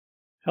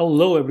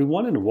Hello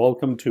everyone and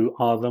welcome to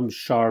Azam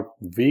Sharp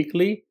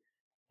Weekly.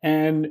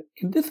 And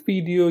in this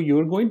video,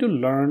 you're going to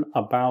learn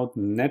about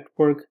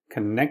network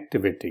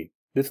connectivity.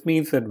 This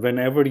means that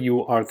whenever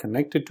you are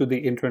connected to the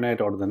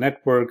internet or the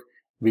network,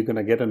 we're going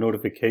to get a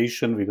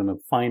notification. We're going to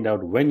find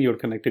out when you're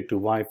connected to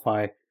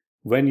Wi-Fi,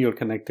 when you're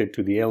connected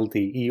to the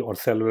LTE or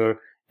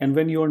cellular, and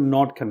when you're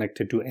not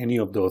connected to any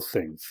of those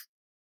things.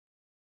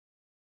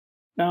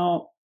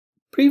 Now,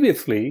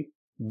 previously,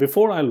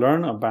 before I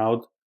learned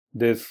about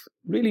this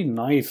really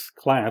nice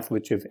class,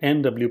 which is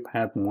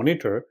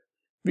NWPathMonitor,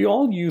 we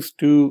all used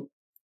to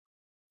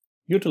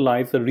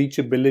utilize the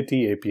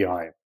Reachability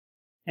API.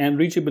 And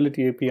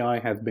Reachability API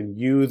has been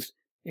used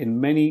in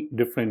many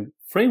different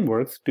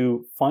frameworks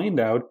to find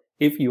out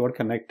if you are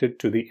connected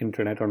to the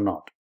internet or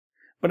not.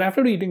 But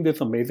after reading this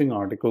amazing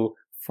article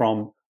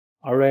from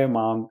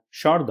Arayman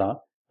Sharda,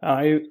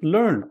 I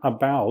learned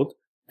about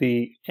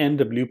the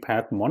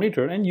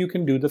NWPathMonitor, and you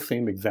can do the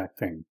same exact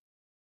thing.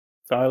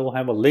 So I will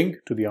have a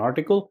link to the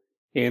article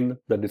in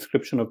the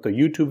description of the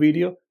YouTube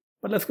video,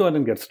 but let's go ahead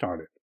and get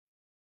started.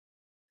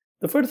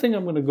 The first thing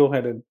I'm going to go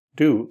ahead and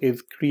do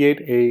is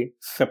create a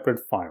separate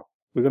file.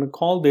 We're going to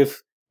call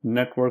this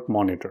Network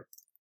Monitor.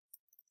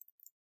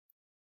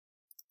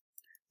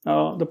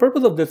 Now, the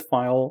purpose of this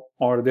file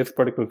or this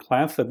particular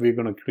class that we're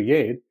going to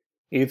create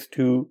is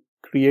to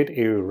create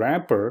a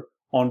wrapper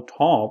on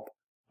top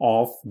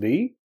of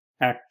the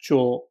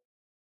actual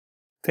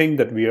thing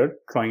that we are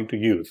trying to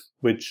use,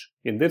 which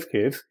in this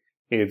case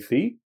is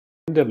the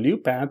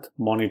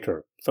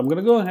NWPathMonitor. So I'm going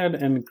to go ahead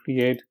and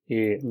create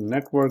a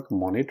network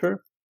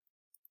monitor,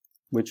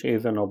 which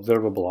is an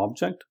observable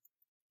object.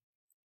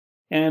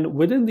 And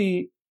within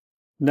the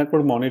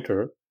network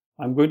monitor,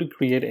 I'm going to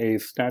create a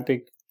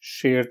static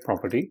shared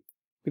property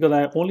because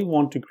I only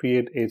want to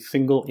create a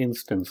single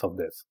instance of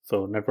this.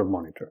 So network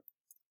monitor,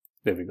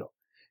 there we go.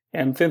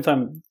 And since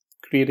I'm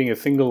creating a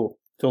single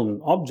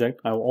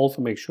object, I will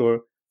also make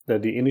sure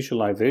that the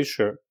initialized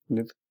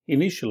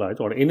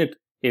or init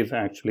is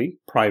actually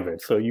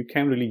private. So you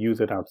can't really use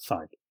it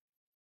outside.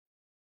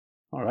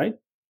 All right.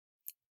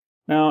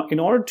 Now, in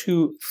order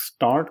to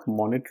start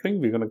monitoring,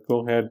 we're going to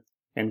go ahead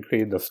and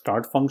create the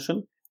start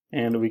function.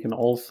 And we can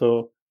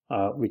also,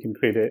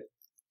 create a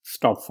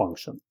stop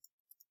function.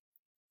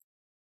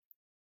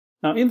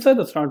 Now, inside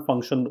the start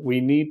function,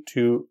 we need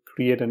to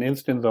create an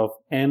instance of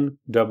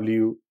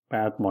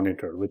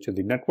NWPathMonitor, which is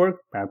the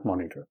network path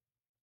monitor.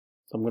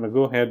 So I'm going to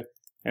go ahead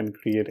and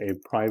create a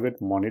private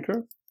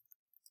monitor,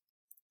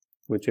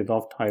 which is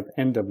of type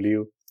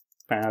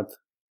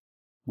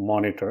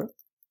NWPathMonitor.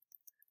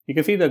 You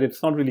can see that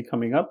it's not really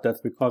coming up. That's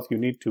because you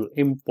need to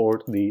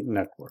import the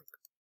network.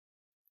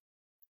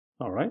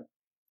 All right.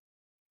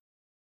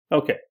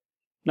 Okay.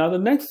 Now, the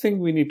next thing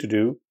we need to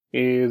do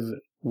is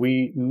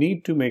we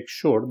need to make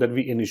sure that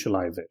we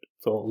initialize it.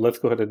 So let's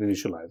go ahead and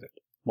initialize it.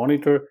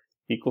 Monitor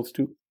equals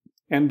to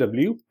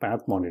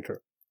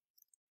NWPathMonitor.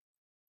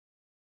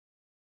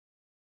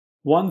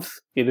 Once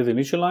it is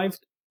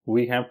initialized,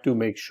 we have to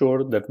make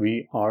sure that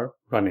we are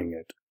running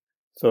it.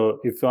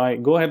 So if I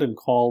go ahead and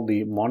call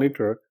the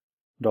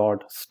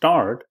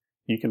monitor.start,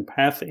 you can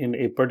pass in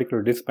a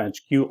particular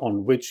dispatch queue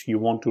on which you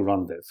want to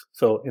run this.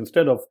 So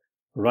instead of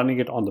running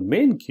it on the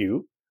main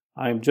queue,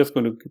 I'm just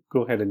going to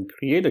go ahead and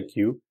create a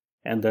queue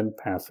and then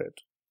pass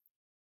it.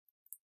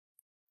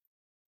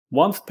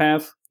 Once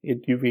passed,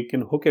 we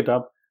can hook it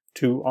up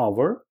to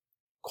our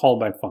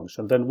callback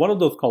function. Then one of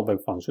those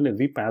callback functions is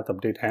the path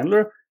update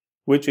handler,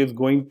 which is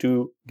going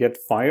to get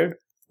fired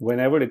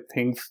whenever it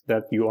thinks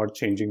that you are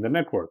changing the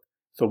network.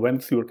 So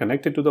once you're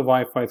connected to the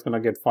Wi-Fi, it's going to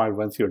get fired.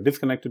 Once you're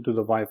disconnected to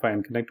the Wi-Fi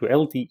and connect to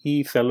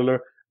LTE,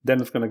 cellular, then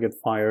it's going to get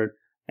fired,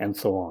 and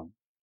so on.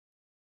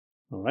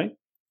 All right.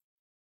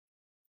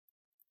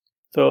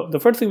 So the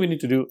first thing we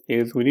need to do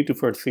is we need to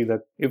first see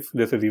that if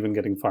this is even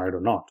getting fired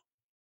or not.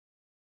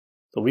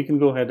 So we can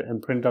go ahead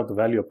and print out the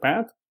value of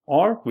path,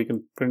 or we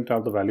can print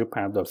out the value of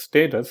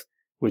path.status,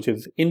 which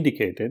is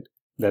indicated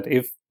that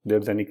if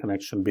there's any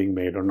connection being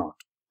made or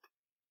not.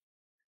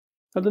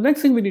 Now, the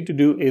next thing we need to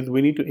do is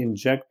we need to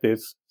inject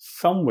this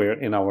somewhere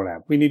in our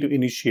app. We need to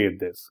initiate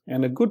this.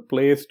 And a good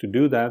place to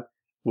do that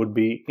would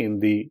be in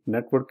the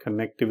network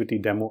connectivity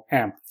demo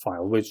app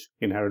file, which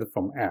inherited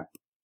from app.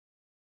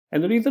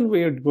 And the reason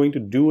we are going to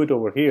do it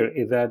over here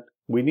is that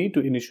we need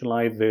to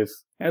initialize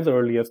this as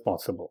early as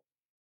possible.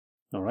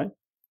 All right.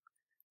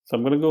 So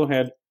I'm going to go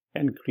ahead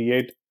and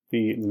create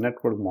the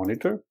network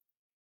monitor.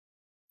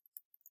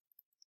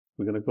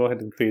 We're going to go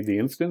ahead and create the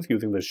instance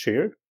using the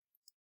shared.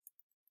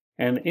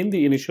 And in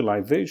the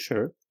initialize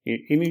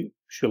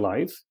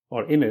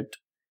or init,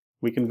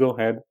 we can go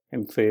ahead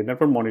and say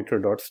network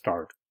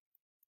monitor.start.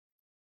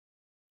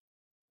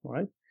 All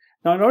right.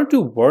 Now, in order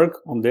to work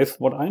on this,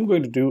 what I'm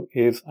going to do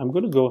is I'm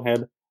going to go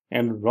ahead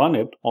and run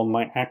it on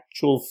my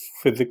actual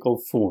physical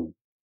phone.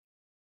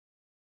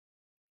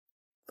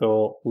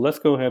 So let's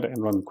go ahead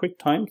and run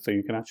QuickTime so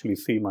you can actually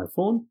see my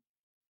phone.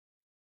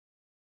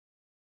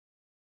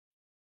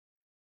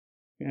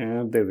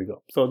 And there we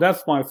go. So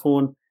that's my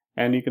phone,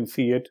 and you can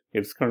see it.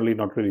 It's currently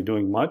not really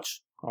doing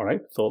much. All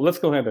right. So let's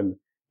go ahead and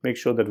make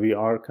sure that we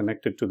are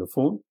connected to the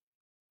phone.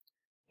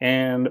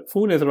 And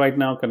phone is right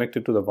now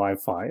connected to the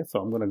Wi-Fi. So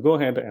I'm going to go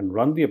ahead and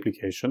run the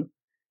application,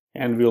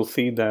 and we'll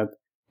see that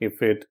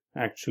if it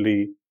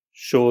actually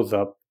shows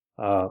up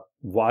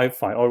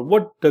Wi-Fi, or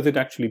what does it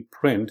actually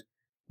print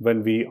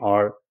when we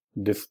are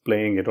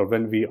displaying it or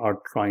when we are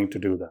trying to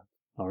do that.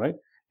 All right.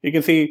 You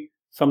can see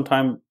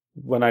sometime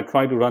when I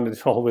try to run it,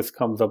 it always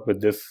comes up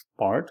with this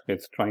part.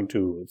 It's trying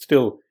to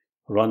still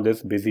run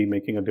this, busy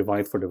making a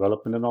device for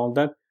development and all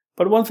that.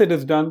 But once it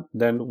is done,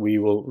 then we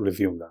will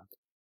resume that.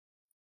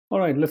 All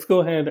right, let's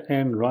go ahead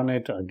and run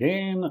it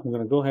again. I'm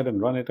going to go ahead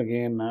and run it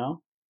again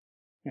now.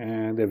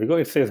 And there we go.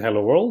 It says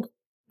hello world.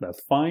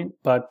 That's fine.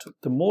 But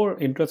the more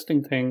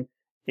interesting thing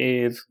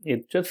is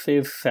it just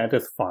says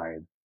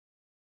satisfied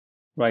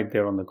right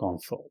there on the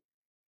console.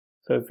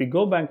 So if we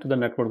go back to the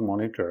network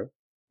monitor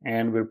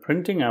and we're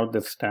printing out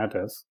the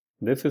status,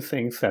 this is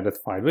saying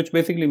satisfied, which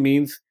basically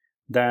means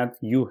that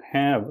you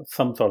have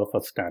some sort of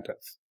a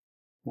status.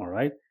 All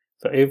right.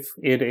 So if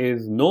it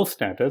is no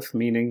status,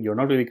 meaning you're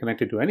not really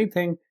connected to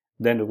anything,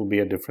 then it will be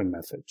a different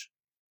message.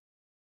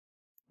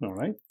 All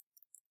right.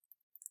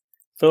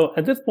 So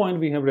at this point,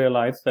 we have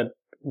realized that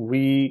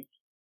we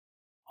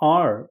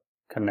are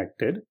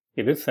connected.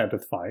 It is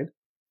satisfied.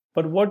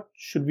 But what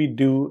should we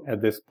do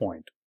at this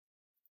point?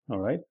 All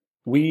right.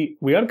 We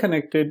are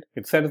connected.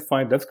 It's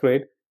satisfied. That's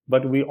great.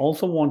 But we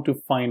also want to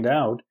find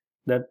out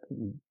that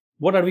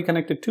what are we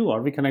connected to?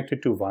 Are we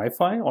connected to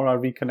Wi-Fi, or are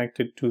we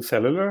connected to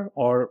cellular,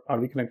 or are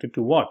we connected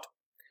to what?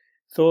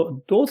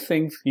 So those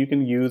things you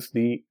can use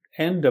the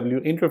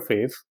NW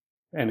interface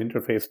and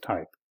interface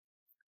type.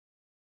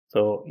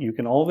 So you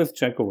can always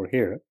check over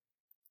here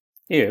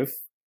if,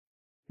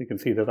 you can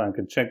see that I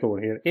can check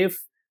over here, if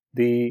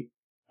the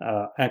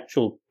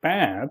actual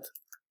path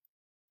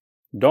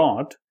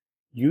dot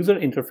user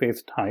interface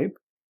type,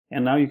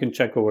 and now you can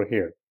check over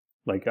here.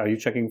 Like, are you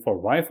checking for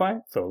Wi-Fi?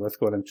 So let's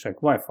go ahead and check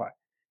Wi-Fi.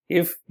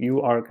 If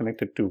you are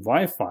connected to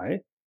Wi-Fi,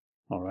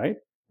 all right,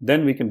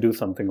 then we can do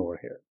something over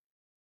here.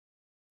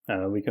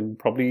 We can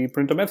probably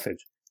print a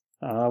message.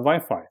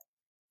 Wi-Fi.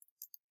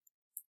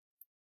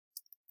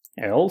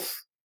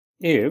 Else,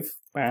 if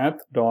path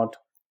dot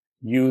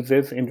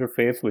uses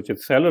interface, which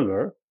is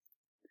cellular,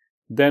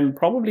 then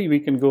probably we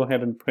can go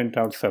ahead and print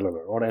out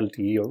cellular or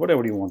LTE or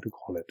whatever you want to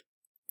call it.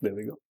 There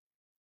we go.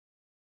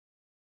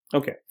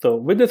 Okay, so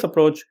with this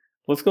approach,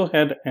 let's go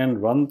ahead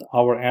and run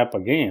our app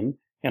again.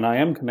 And I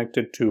am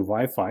connected to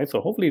Wi-Fi, so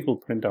hopefully it will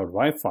print out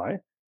Wi-Fi.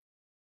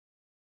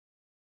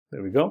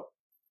 There we go.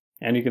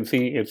 And you can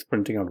see it's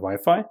printing out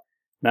Wi-Fi.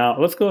 Now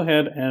let's go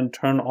ahead and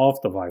turn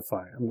off the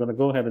Wi-Fi. I'm going to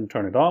go ahead and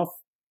turn it off.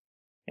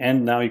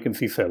 And now you can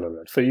see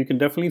cellular. So you can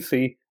definitely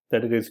see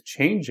that it is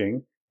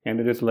changing, and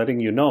it is letting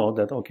you know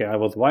that, okay, I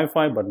was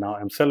Wi-Fi, but now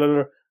I'm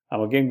cellular.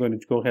 I'm again going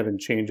to go ahead and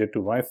change it to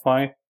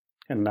Wi-Fi.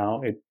 And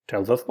now it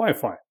tells us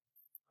Wi-Fi.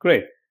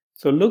 Great.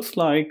 So it looks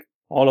like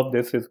all of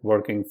this is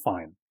working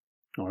fine.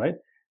 All right.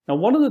 Now,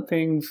 one of the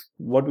things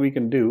what we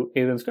can do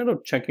is, instead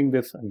of checking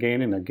this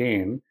again and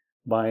again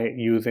by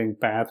using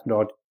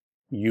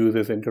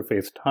path.uses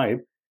interface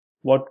type,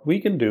 what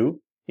we can do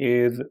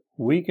is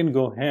we can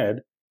go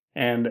ahead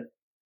and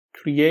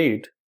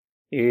create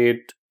a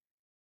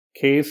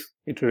case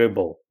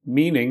iterable,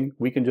 meaning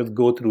we can just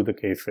go through the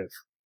cases.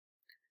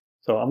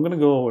 So I'm going to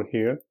go over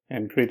here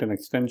and create an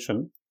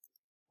extension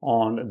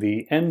on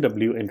the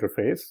NW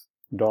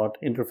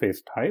interface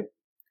type,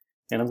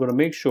 and I'm going to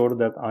make sure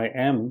that I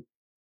am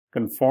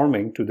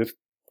conforming to this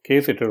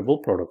case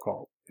iterable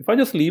protocol. If I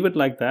just leave it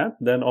like that,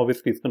 then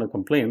obviously it's going to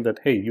complain that,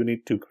 hey, you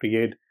need to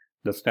create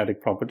the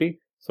static property.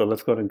 So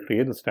let's go ahead and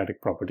create the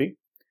static property.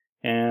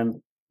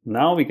 And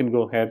now we can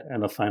go ahead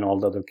and assign all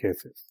the other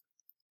cases.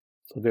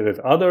 So there is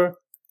other,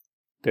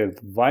 there's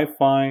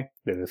Wi-Fi,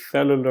 there is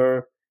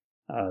cellular,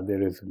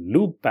 there is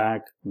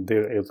loopback,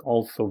 there is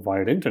also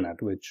wired internet,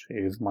 which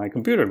is my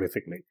computer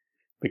basically,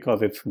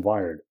 because it's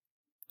wired.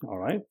 All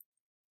right.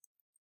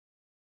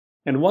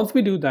 And once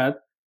we do that,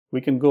 we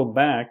can go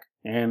back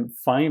and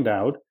find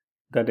out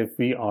that if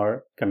we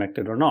are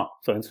connected or not.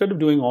 So instead of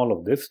doing all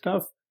of this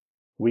stuff,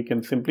 we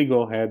can simply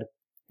go ahead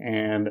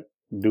and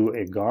do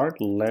a guard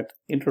let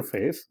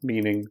interface,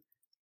 meaning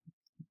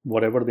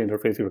whatever the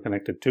interface you're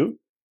connected to,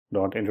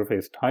 dot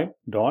interface type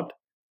dot,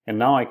 and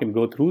now I can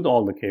go through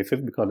all the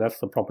cases because that's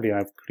the property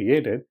I've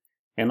created,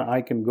 and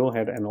I can go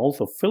ahead and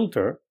also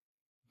filter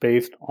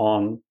based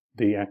on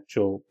the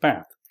actual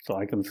path. So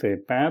I can say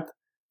path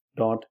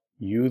dot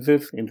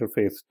uses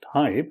interface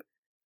type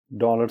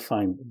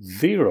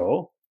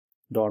 $0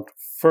 dot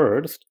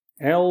first,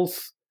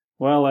 else,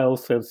 well,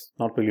 else is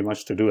not really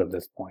much to do at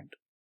this point.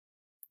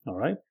 All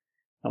right.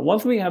 Now,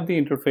 once we have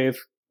the interface,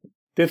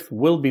 this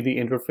will be the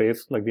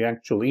interface, like the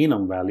actual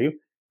enum value,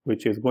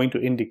 which is going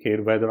to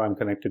indicate whether I'm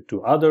connected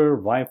to other,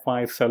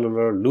 Wi-Fi,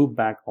 cellular,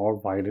 loopback, or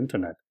wired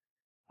internet.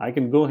 I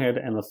can go ahead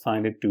and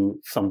assign it to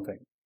something.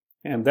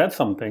 And that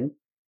something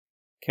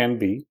can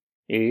be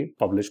a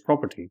published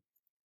property.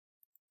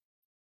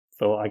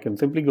 So I can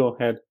simply go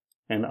ahead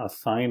and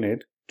assign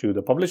it to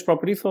the published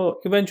property. So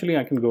eventually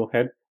I can go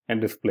ahead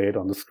and display it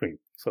on the screen.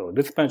 So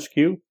dispatch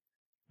queue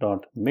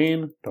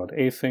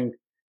self.main.async,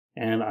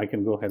 and I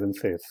can go ahead and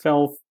say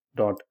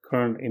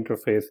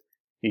self.currentInterface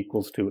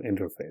equals to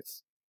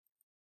interface.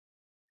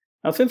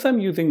 Now, since I'm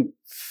using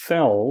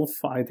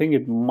self, I think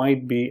it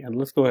might be, and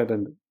let's go ahead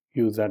and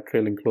use that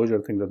trailing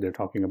closure thing that they're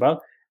talking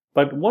about.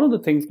 But one of the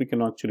things we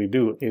can actually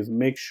do is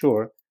make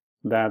sure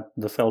that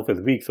the self is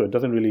weak, so it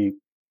doesn't really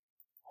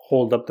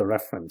hold up the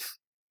reference.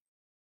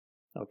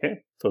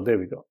 Okay, so there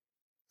we go.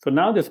 So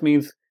now this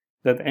means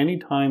that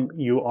anytime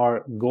you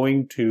are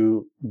going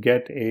to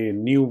get a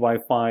new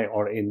Wi-Fi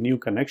or a new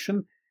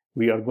connection,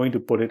 we are going to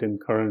put it in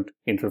current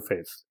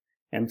interface.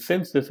 And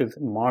since this is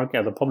marked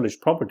as a published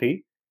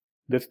property,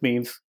 this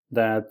means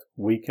that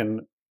we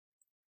can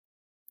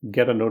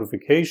get a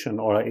notification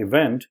or an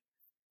event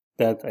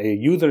that a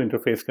user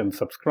interface can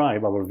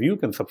subscribe, our view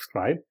can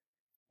subscribe,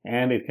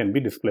 and it can be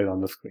displayed on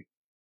the screen.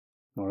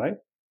 All right.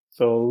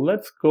 So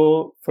let's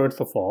go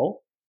first of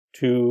all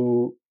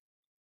to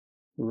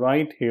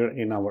right here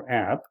in our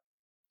app,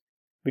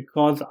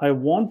 because I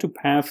want to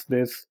pass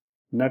this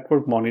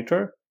network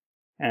monitor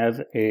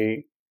as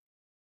a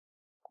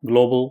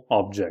global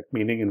object,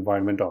 meaning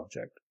environment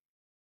object.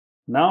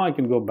 Now I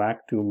can go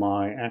back to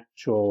my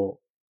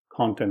actual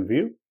content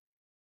view,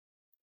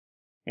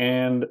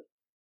 and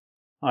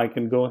I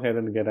can go ahead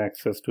and get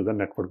access to the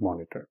network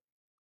monitor.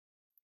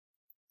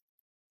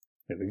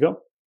 There we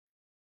go.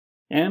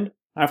 And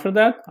after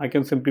that, I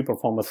can simply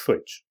perform a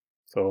switch.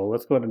 So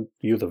let's go ahead and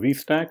use a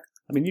vstack.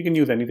 I mean, you can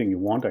use anything you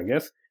want, I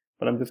guess,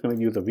 but I'm just going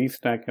to use a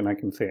vstack, and I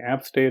can say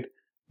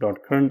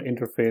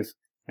appstate.currentInterface.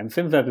 And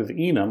since that is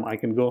enum, I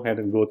can go ahead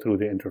and go through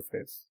the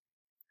interface.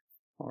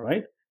 All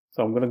right.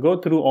 So I'm going to go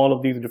through all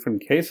of these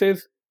different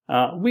cases.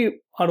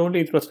 We are only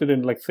interested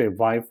in, like, say,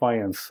 Wi-Fi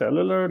and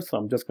cellular. So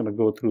I'm just going to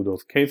go through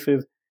those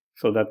cases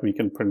so that we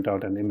can print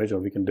out an image or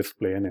we can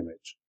display an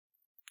image.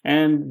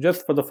 And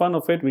just for the fun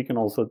of it, we can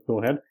also go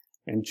ahead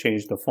and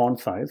change the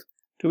font size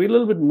to be a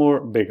little bit more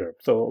bigger.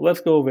 So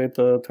let's go with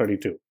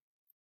 32.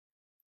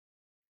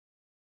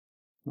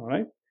 All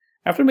right.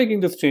 After making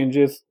these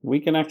changes,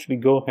 we can actually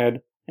go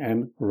ahead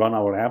and run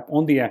our app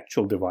on the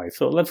actual device.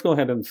 So let's go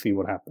ahead and see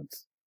what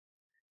happens.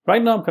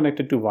 Right now I'm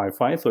connected to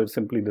Wi-Fi, so it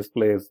simply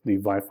displays the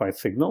Wi-Fi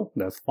signal.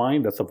 That's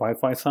fine. That's a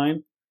Wi-Fi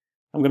sign.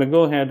 I'm going to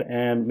go ahead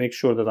and make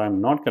sure that I'm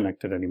not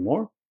connected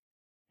anymore.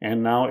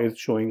 And now it's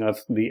showing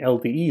us the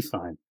LTE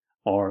sign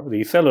or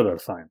the cellular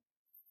sign.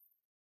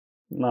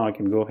 Now I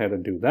can go ahead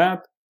and do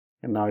that.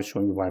 And now it's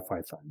showing the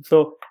Wi-Fi sign.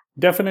 So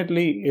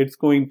definitely it's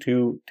going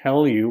to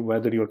tell you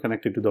whether you're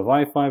connected to the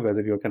Wi-Fi,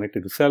 whether you're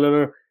connected to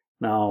cellular.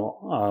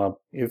 Now,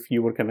 if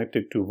you were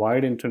connected to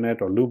wired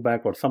internet or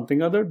loopback or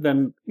something other,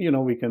 then,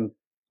 we can,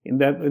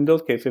 in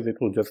those cases, it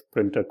will just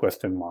print a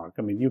question mark.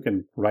 I mean, you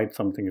can write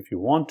something if you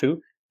want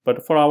to,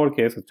 but for our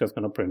case, it's just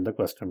going to print the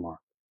question mark.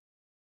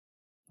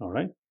 All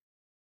right.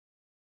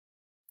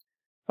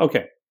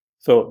 Okay.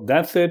 So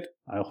that's it.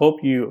 I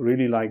hope you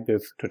really like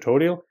this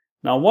tutorial.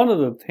 Now, one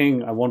other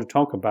thing I want to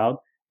talk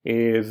about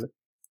is,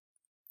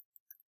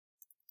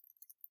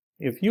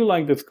 if you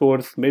like this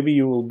course, maybe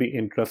you will be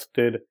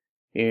interested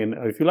in,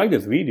 if you like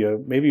this video,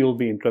 maybe you'll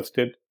be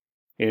interested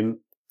in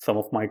some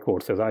of my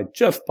courses. I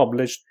just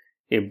published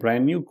a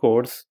brand new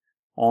course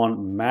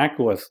on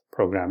macOS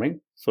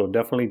programming, so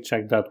definitely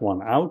check that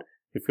one out.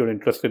 If you're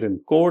interested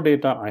in core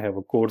data, I have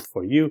a course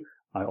for you.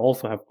 I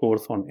also have a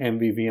course on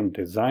MVVM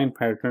design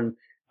pattern,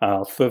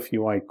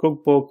 SwiftUI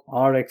Cookbook,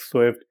 RX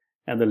Swift,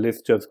 and the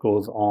list just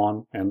goes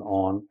on and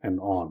on and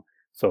on.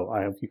 So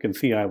you can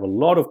see I have a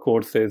lot of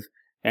courses,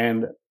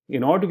 and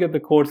in order to get the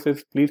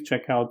courses, please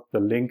check out the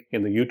link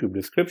in the YouTube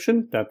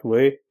description. That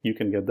way you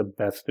can get the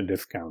best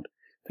discount.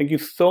 Thank you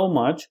so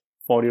much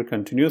for your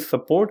continuous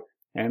support,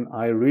 and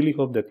I really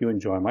hope that you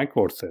enjoy my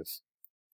courses.